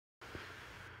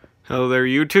Hello there,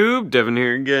 YouTube. Devin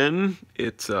here again.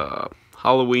 It's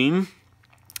Halloween.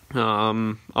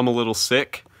 I'm a little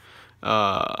sick,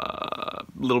 a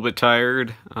little bit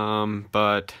tired,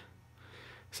 but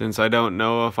since I don't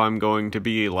know if I'm going to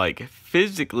be like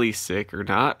physically sick or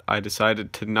not, I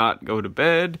decided to not go to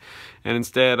bed, and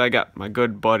instead I got my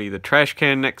good buddy the trash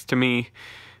can next to me,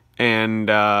 and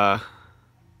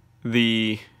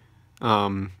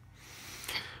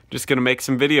just gonna make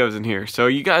some videos in here. So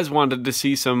you guys wanted to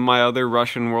see some of my other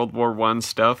Russian World War I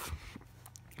stuff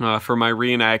for my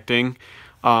reenacting.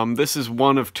 This is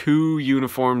one of two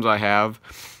uniforms I have.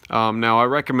 Now I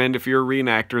recommend if you're a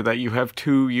reenactor that you have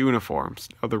two uniforms.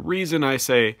 Now the reason I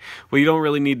say, well, you don't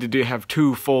really need to have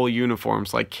two full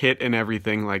uniforms like kit and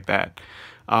everything like that.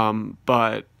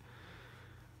 But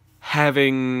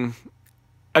having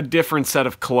a different set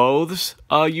of clothes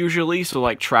usually, so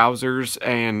like trousers,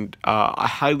 and I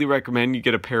highly recommend you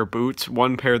get a pair of boots,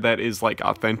 one pair that is like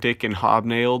authentic and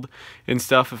hobnailed and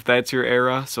stuff if that's your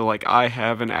era. So like I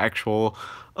have an actual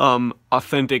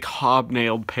authentic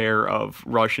hobnailed pair of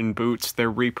Russian boots.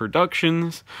 They're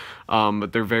reproductions,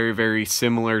 but they're very, very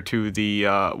similar to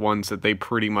the ones that they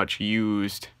pretty much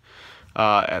used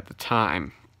at the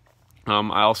time.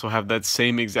 I also have that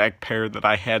same exact pair that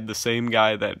I had the same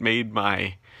guy that made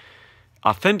my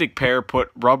authentic pair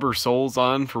put rubber soles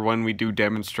on for when we do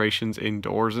demonstrations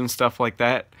indoors and stuff like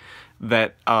that.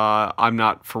 I'm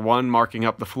not, for one, marking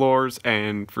up the floors,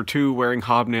 and for two, wearing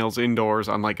hobnails indoors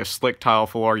on like a slick tile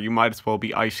floor. You might as well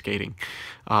be ice skating.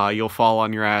 You'll fall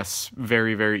on your ass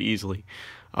very, very easily.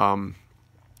 So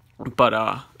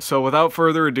without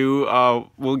further ado,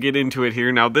 we'll get into it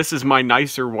here. Now this is my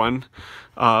nicer one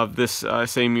of this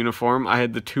same uniform. I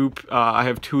had I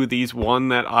have two of these. One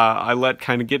that I let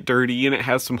kind of get dirty, and it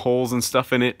has some holes and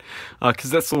stuff in it,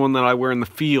 because that's the one that I wear in the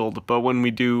field. But when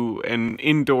we do an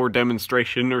indoor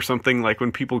demonstration or something, like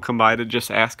when people come by to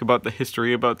just ask about the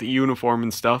history about the uniform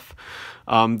and stuff,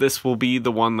 this will be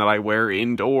the one that I wear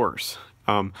indoors.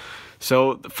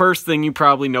 So the first thing you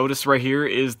probably notice right here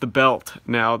is the belt.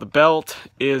 Now the belt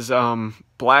is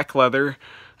black leather.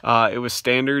 It was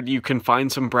standard. You can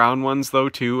find some brown ones though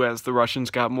too, as the Russians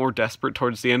got more desperate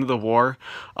towards the end of the war.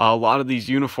 A lot of these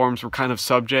uniforms were kind of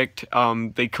subject.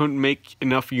 They couldn't make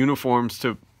enough uniforms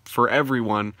for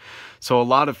everyone. So a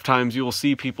lot of times you'll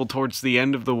see people towards the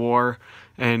end of the war,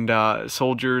 and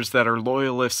soldiers that are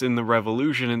loyalists in the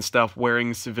revolution and stuff,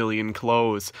 wearing civilian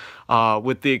clothes,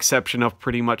 with the exception of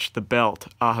pretty much the belt.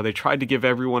 They tried to give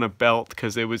everyone a belt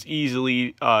because it was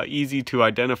easy to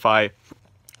identify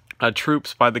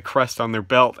troops by the crest on their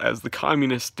belt, as the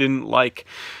communists didn't like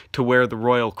to wear the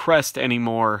royal crest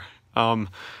anymore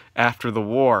after the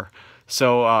war.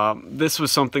 So this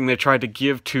was something they tried to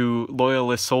give to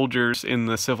loyalist soldiers in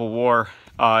the Civil War,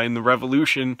 in the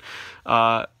Revolution,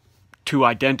 to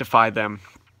identify them.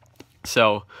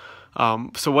 So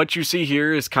what you see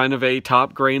here is kind of a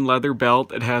top grain leather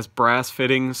belt. It has brass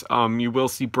fittings. You will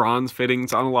see bronze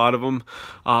fittings on a lot of them.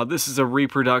 This is a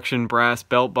reproduction brass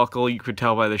belt buckle. You could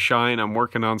tell by the shine. I'm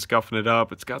working on scuffing it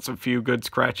up. It's got some few good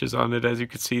scratches on it, as you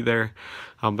can see there.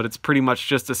 But it's pretty much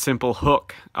just a simple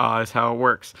hook is how it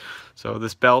works. So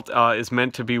this belt is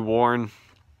meant to be worn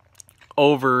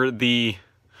over the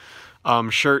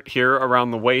shirt here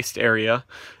around the waist area,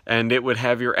 and it would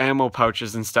have your ammo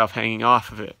pouches and stuff hanging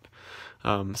off of it.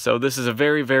 So this is a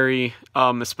very, very,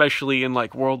 especially in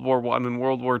like World War I and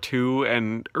World War II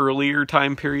and earlier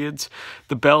time periods,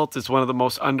 the belt is one of the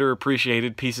most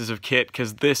underappreciated pieces of kit,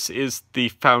 because this is the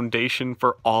foundation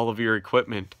for all of your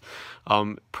equipment.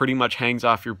 Pretty much hangs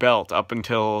off your belt up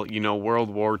until, you know, World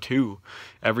War II.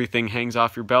 Everything hangs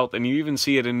off your belt, and you even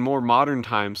see it in more modern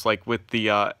times, like with the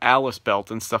Alice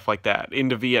belt and stuff like that,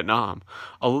 into Vietnam.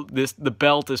 The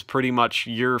belt is pretty much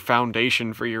your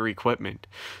foundation for your equipment.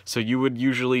 So you would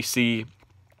usually see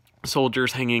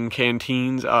soldiers hanging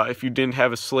canteens. If you didn't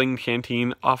have a sling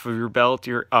canteen off of your belt,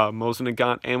 your Mosin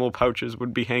Nagant ammo pouches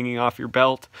would be hanging off your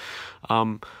belt.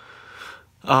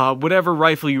 Whatever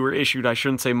rifle you were issued, I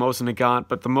shouldn't say Mosin Nagant,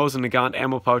 but the Mosin Nagant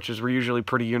ammo pouches were usually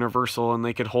pretty universal, and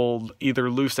they could hold either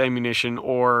loose ammunition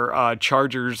or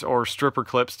chargers or stripper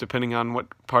clips, depending on what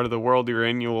part of the world you're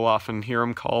in. You will often hear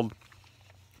them called.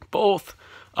 Both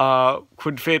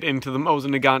could fit into the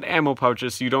Mosin Nagant ammo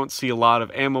pouches, so you don't see a lot of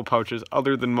ammo pouches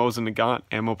other than Mosin Nagant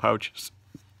ammo pouches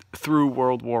through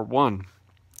World War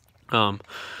I.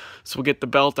 So we'll get the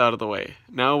belt out of the way.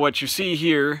 Now what you see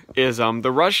here is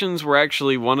the Russians were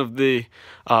actually one of the,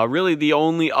 really the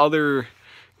only other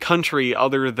country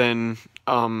other than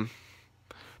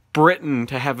Britain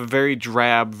to have a very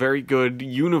drab, very good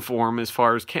uniform as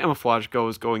far as camouflage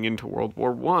goes going into World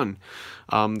War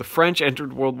I. The French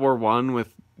entered World War I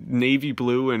with navy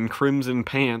blue and crimson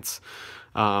pants.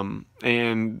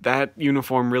 And that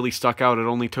uniform really stuck out. It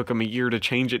only took them a year to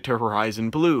change it to horizon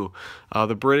blue.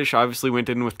 The British obviously went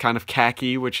in with kind of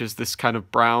khaki, which is this kind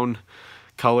of brown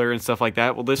color and stuff like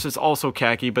that. Well, this is also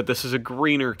khaki, but this is a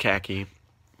greener khaki.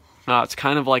 It's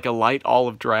kind of like a light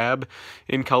olive drab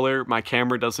in color. My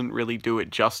camera doesn't really do it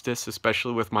justice,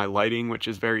 especially with my lighting, which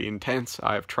is very intense.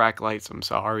 I have track lights, I'm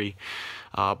sorry.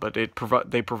 But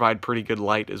they provide pretty good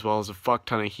light as well as a fuck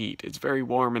ton of heat. It's very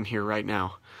warm in here right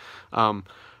now.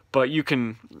 But you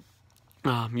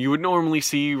would normally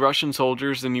see Russian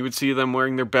soldiers and you would see them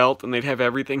wearing their belt and they'd have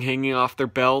everything hanging off their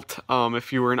belt.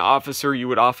 If you were an officer, you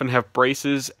would often have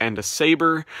braces and a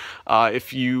saber.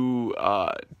 If you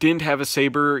didn't have a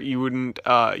saber, you wouldn't.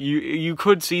 You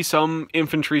could see some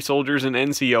infantry soldiers and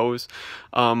NCOs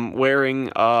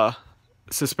wearing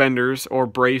suspenders or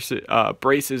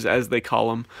braces as they call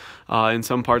them in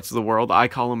some parts of the world. I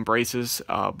call them braces,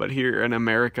 but here in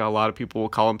America a lot of people will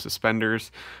call them suspenders,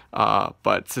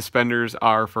 but suspenders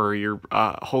are for your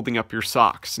holding up your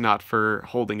socks, not for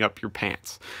holding up your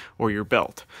pants or your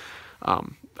belt.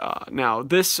 Now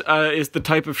this is the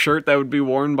type of shirt that would be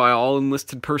worn by all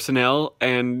enlisted personnel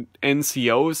and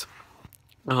NCOs.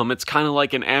 It's kind of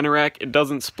like an anorak. It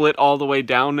doesn't split all the way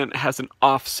down and it has an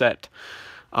offset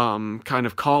kind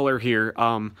of collar here.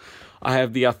 I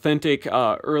have the authentic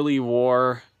early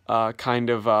war kind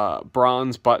of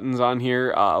bronze buttons on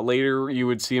here. Later you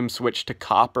would see them switch to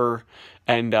copper,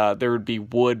 and there would be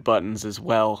wood buttons as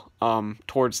well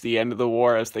towards the end of the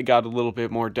war as they got a little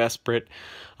bit more desperate.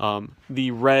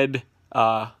 The red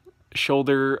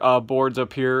shoulder boards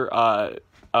up here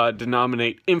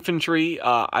denominate infantry.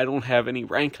 I don't have any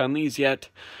rank on these yet,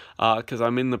 because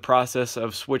I'm in the process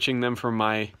of switching them from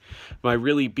my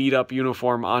really beat up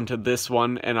uniform onto this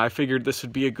one, and I figured this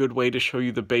would be a good way to show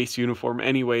you the base uniform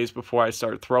anyways before I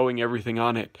start throwing everything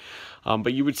on it.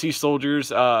 But you would see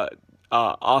soldiers,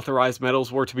 authorized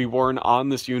medals were to be worn on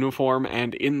this uniform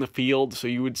and in the field, so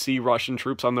you would see Russian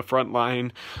troops on the front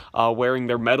line wearing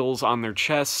their medals on their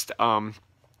chest.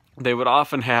 They would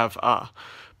often have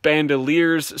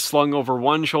bandoliers slung over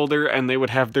one shoulder, and they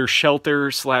would have their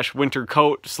shelter/winter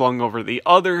coat slung over the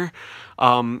other,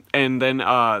 and then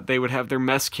they would have their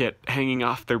mess kit hanging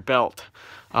off their belt,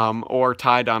 or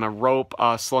tied on a rope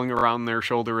slung around their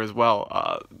shoulder as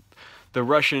well. The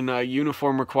Russian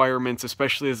uniform requirements,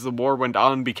 especially as the war went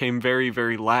on, became very,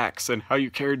 very lax, and how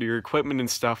you carried your equipment and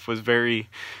stuff was very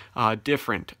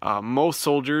different. Most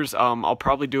soldiers, I'll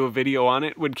probably do a video on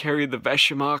it, would carry the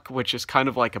veshimok, which is kind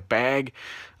of like a bag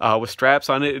with straps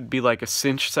on it. It'd be like a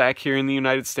cinch sack here in the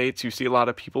United States. You see a lot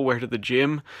of people wear to the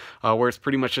gym, where it's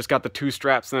pretty much just got the two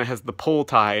straps and it has the pull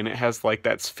tie, and it has like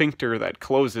that sphincter that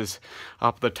closes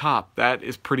up the top. That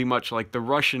is pretty much like the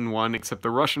Russian one, except the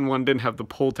Russian one didn't have the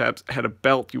pull tabs. It had a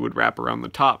belt you would wrap around the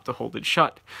top to hold it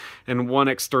shut, and one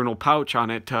external pouch on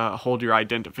it to hold your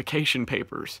identification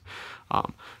papers.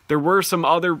 There were some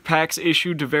other packs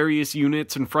issued to various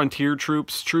units and frontier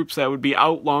troops that would be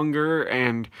out longer,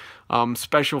 and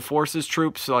special forces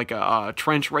troops like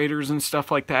trench raiders and stuff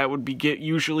like that would be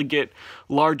usually get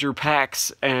larger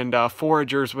packs, and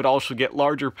foragers would also get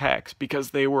larger packs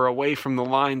because they were away from the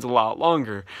lines a lot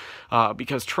longer,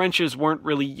 because trenches weren't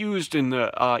really used in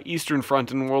the Eastern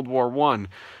Front in World War I.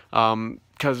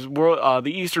 Because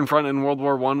the Eastern Front in World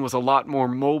War I was a lot more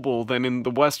mobile than in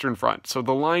the Western Front, so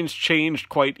the lines changed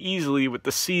quite easily with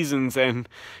the seasons and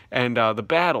the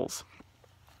battles.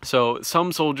 So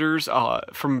some soldiers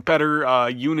from better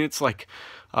units like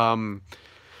the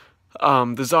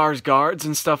Tsar's Guards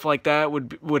and stuff like that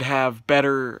would have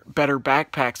better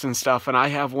backpacks and stuff, and I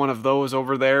have one of those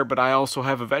over there, but I also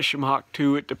have a veshimok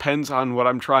too. It depends on what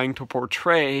I'm trying to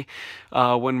portray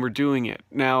when we're doing it.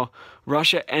 Now,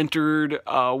 Russia entered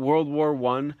World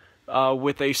War I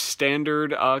with a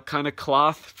standard kind of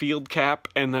cloth field cap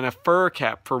and then a fur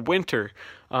cap for winter.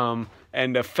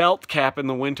 And a felt cap in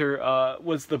the winter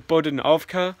was the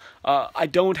Bodanovka. I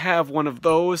don't have one of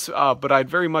those, but I'd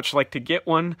very much like to get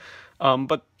one.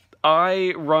 But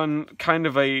I run kind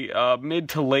of a mid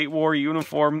to late war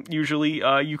uniform usually.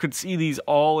 You could see these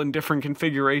all in different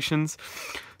configurations.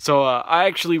 So I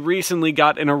actually recently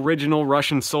got an original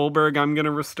Russian Solberg I'm going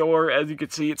to restore. As you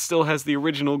can see, it still has the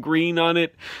original green on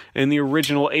it and the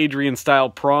original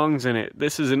Adrian-style prongs in it.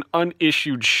 This is an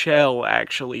unissued shell,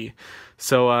 actually.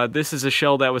 So this is a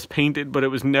shell that was painted, but it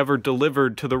was never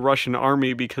delivered to the Russian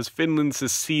army because Finland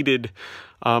seceded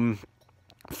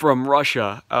from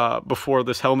Russia before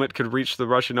this helmet could reach the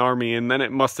Russian army, and then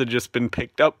it must have just been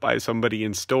picked up by somebody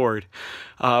and stored.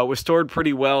 It was stored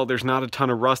pretty well. There's not a ton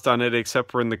of rust on it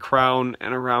except for in the crown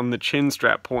and around the chin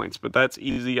strap points, but that's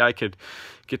easy. I could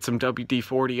get some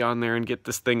WD-40 on there and get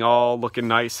this thing all looking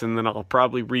nice, and then I'll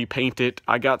probably repaint it.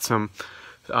 I got some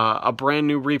a brand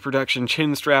new reproduction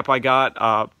chin strap I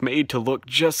got made to look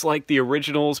just like the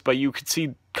originals, but you could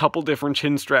see couple different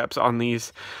chin straps on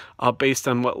these based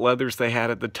on what leathers they had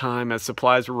at the time, as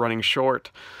supplies were running short.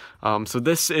 So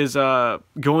this is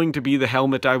going to be the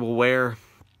helmet I will wear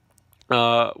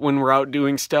when we're out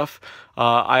doing stuff.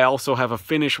 I also have a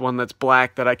finish one that's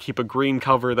black that I keep a green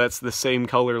cover that's the same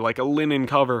color, like a linen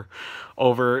cover,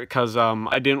 over, because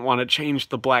I didn't want to change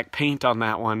the black paint on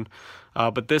that one.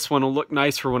 But this one will look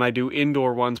nice for when I do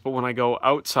indoor ones, but when I go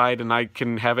outside and I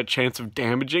can have a chance of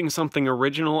damaging something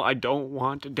original, I don't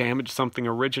want to damage something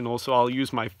original, so I'll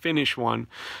use my finish one,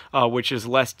 which is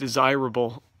less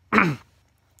desirable.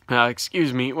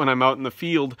 Excuse me, when I'm out in the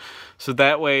field, so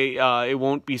that way it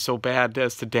won't be so bad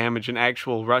as to damage an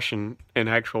actual Russian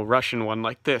one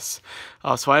like this.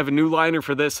 So I have a new liner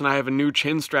for this, and I have a new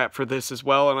chin strap for this as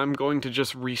well, and I'm going to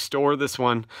just restore this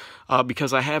one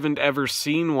because I haven't ever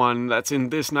seen one that's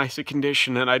in this nice a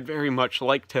condition, and I'd very much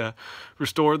like to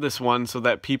restore this one so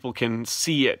that people can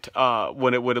see it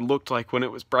what it would have looked like when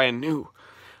it was brand new.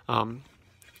 But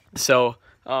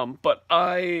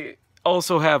I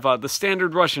also have the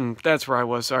standard Russian, that's where I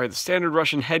was, sorry, the standard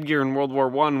Russian headgear in World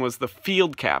War I was the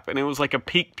field cap, and it was like a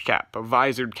peaked cap, a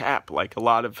visored cap, like a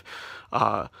lot of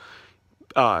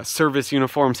service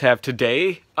uniforms have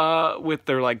today with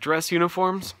their like dress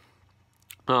uniforms.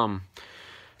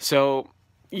 So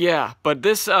yeah, but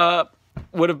this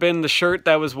would have been the shirt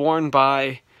that was worn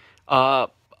by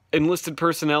enlisted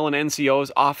personnel and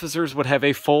NCOs. Officers would have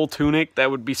a full tunic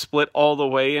that would be split all the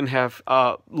way and have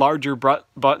larger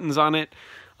buttons on it.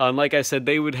 Like I said,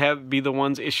 they would be the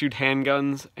ones issued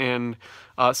handguns and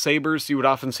sabers. You would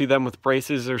often see them with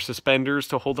braces or suspenders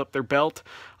to hold up their belt.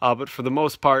 But for the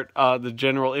most part, the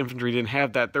general infantry didn't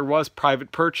have that. There was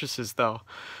private purchases, though.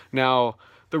 Now,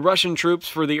 the Russian troops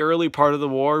for the early part of the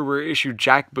war were issued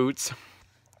jackboots,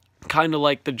 kind of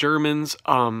like the Germans.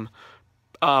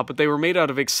 But they were made out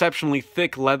of exceptionally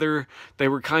thick leather. They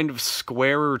were kind of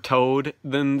squarer-toed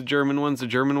than the German ones. The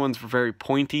German ones were very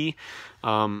pointy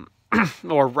or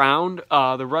round.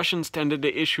 The Russians tended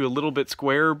to issue a little bit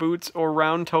squarer boots or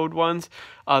round-toed ones.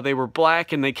 They were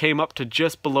black and they came up to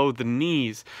just below the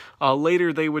knees.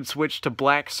 Later they would switch to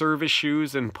black service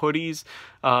shoes and puttees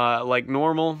like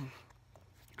normal.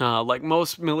 Like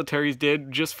most militaries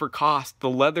did, just for cost.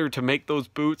 The leather to make those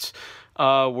boots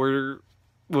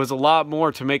was a lot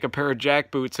more to make a pair of jack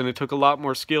boots, and it took a lot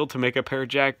more skill to make a pair of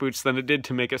jack boots than it did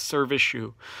to make a service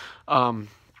shoe. I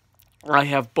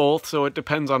have both, so it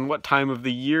depends on what time of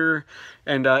the year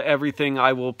and everything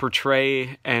I will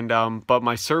portray. And but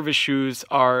my service shoes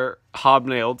are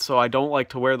hobnailed, so I don't like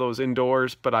to wear those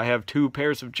indoors. But I have 2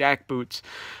 pairs of jack boots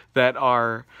that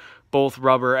are both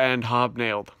rubber and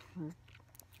hobnailed.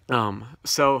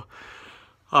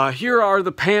 Here are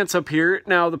the pants up here.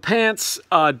 Now, the pants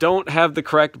don't have the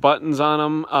correct buttons on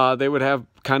them. They would have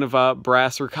kind of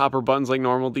brass or copper buttons like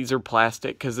normal. These are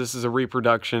plastic because this is a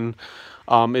reproduction.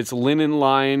 It's linen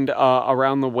lined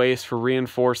around the waist for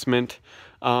reinforcement.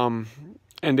 And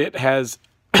it has,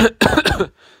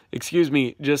 excuse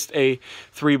me, just a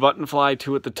 3-button fly,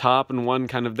 2 at the top and 1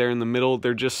 kind of there in the middle.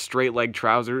 They're just straight leg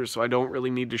trousers, so I don't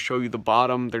really need to show you the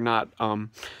bottom. They're not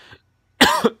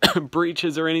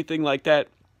breeches or anything like that.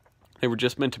 They were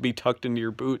just meant to be tucked into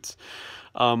your boots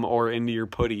or into your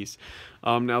puttees.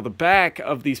 Now, the back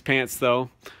of these pants, though,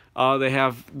 they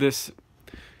have this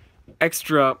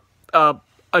extra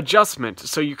adjustment.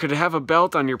 So you could have a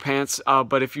belt on your pants,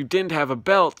 but if you didn't have a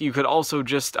belt, you could also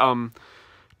just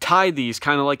tie these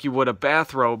kind of like you would a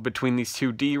bathrobe between these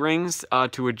 2 D-rings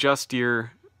to adjust the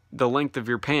length of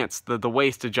your pants, the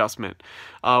waist adjustment,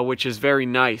 which is very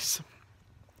nice.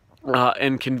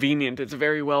 And convenient. It's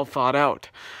very well thought out.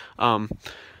 The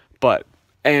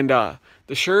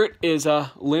shirt is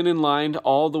linen lined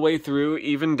all the way through,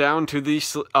 even down to the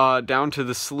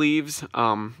sleeves.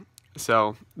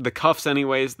 So the cuffs,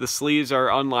 anyways, the sleeves are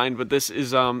unlined, but this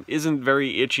is isn't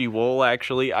very itchy wool.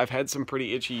 Actually, I've had some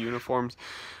pretty itchy uniforms.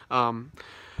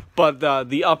 But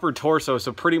the upper torso,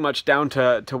 so pretty much down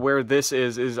to where this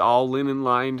is all linen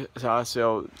lined.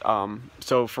 So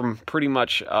from pretty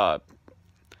much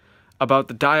about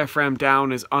the diaphragm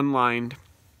down is unlined,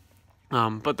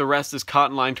 but the rest is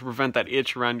cotton lined to prevent that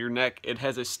itch around your neck. It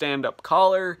has a stand-up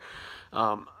collar.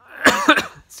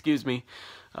 Excuse me.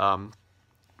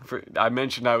 I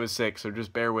mentioned I was sick, so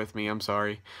just bear with me. I'm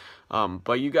sorry.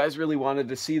 But you guys really wanted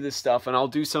to see this stuff, and I'll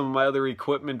do some of my other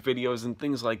equipment videos and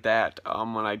things like that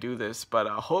when I do this. But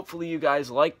hopefully you guys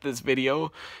liked this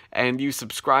video, and you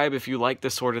subscribe if you like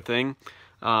this sort of thing.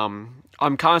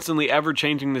 I'm constantly ever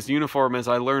changing this uniform as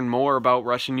I learn more about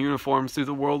Russian uniforms through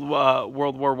the World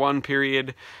War I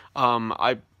period.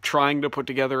 I'm trying to put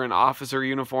together an officer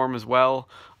uniform as well.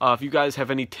 If you guys have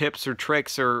any tips or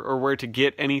tricks or where to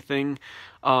get anything,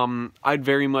 I'd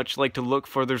very much like to look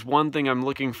for. There's one thing I'm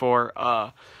looking for,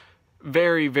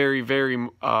 very, very, very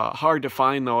hard to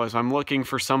find though, is I'm looking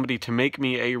for somebody to make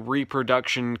me a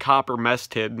reproduction copper mess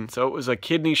tin. And so it was a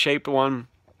kidney-shaped one,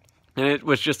 and it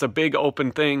was just a big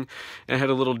open thing, and it had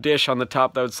a little dish on the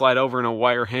top that would slide over and a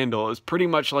wire handle. It was pretty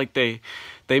much like they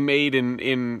made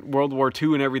in World War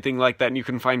II and everything like that, and you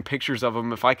can find pictures of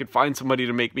them. If I could find somebody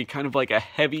to make me kind of like a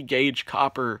heavy gauge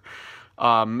copper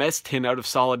mess tin out of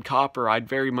solid copper, I'd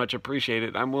very much appreciate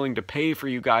it. I'm willing to pay for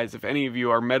you guys if any of you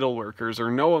are metal workers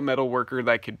or know a metal worker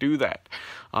that could do that.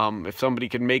 If somebody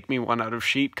could make me one out of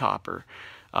sheet copper.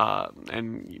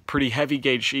 And pretty heavy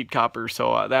gauge sheet copper,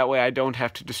 so that way I don't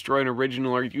have to destroy an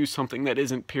original or use something that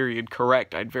isn't period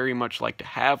correct. I'd very much like to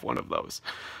have one of those.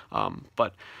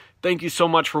 But thank you so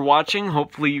much for watching.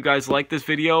 Hopefully you guys like this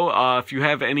video. If you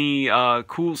have any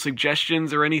cool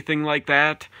suggestions or anything like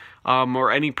that, or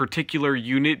any particular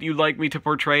unit you'd like me to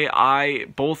portray,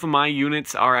 both of my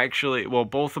units are actually, well,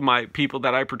 both of my people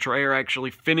that I portray are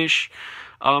actually Finnish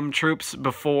troops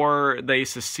before they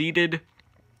seceded.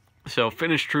 So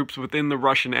Finnish troops within the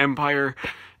Russian Empire,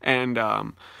 and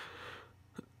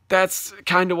that's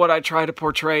kind of what I try to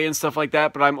portray and stuff like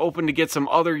that. But I'm open to get some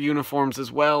other uniforms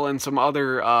as well, and some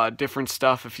other different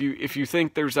stuff. If you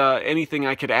think there's anything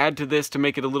I could add to this to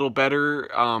make it a little better,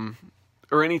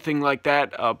 or anything like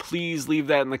that, please leave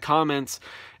that in the comments,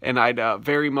 and I'd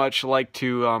very much like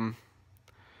to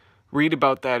read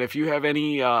about that. If you have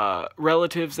any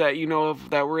relatives that you know of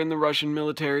that were in the Russian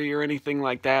military or anything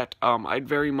like that, I'd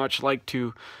very much like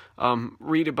to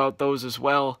read about those as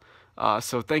well.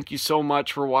 So thank you so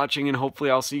much for watching, and hopefully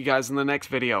I'll see you guys in the next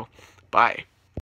video. Bye.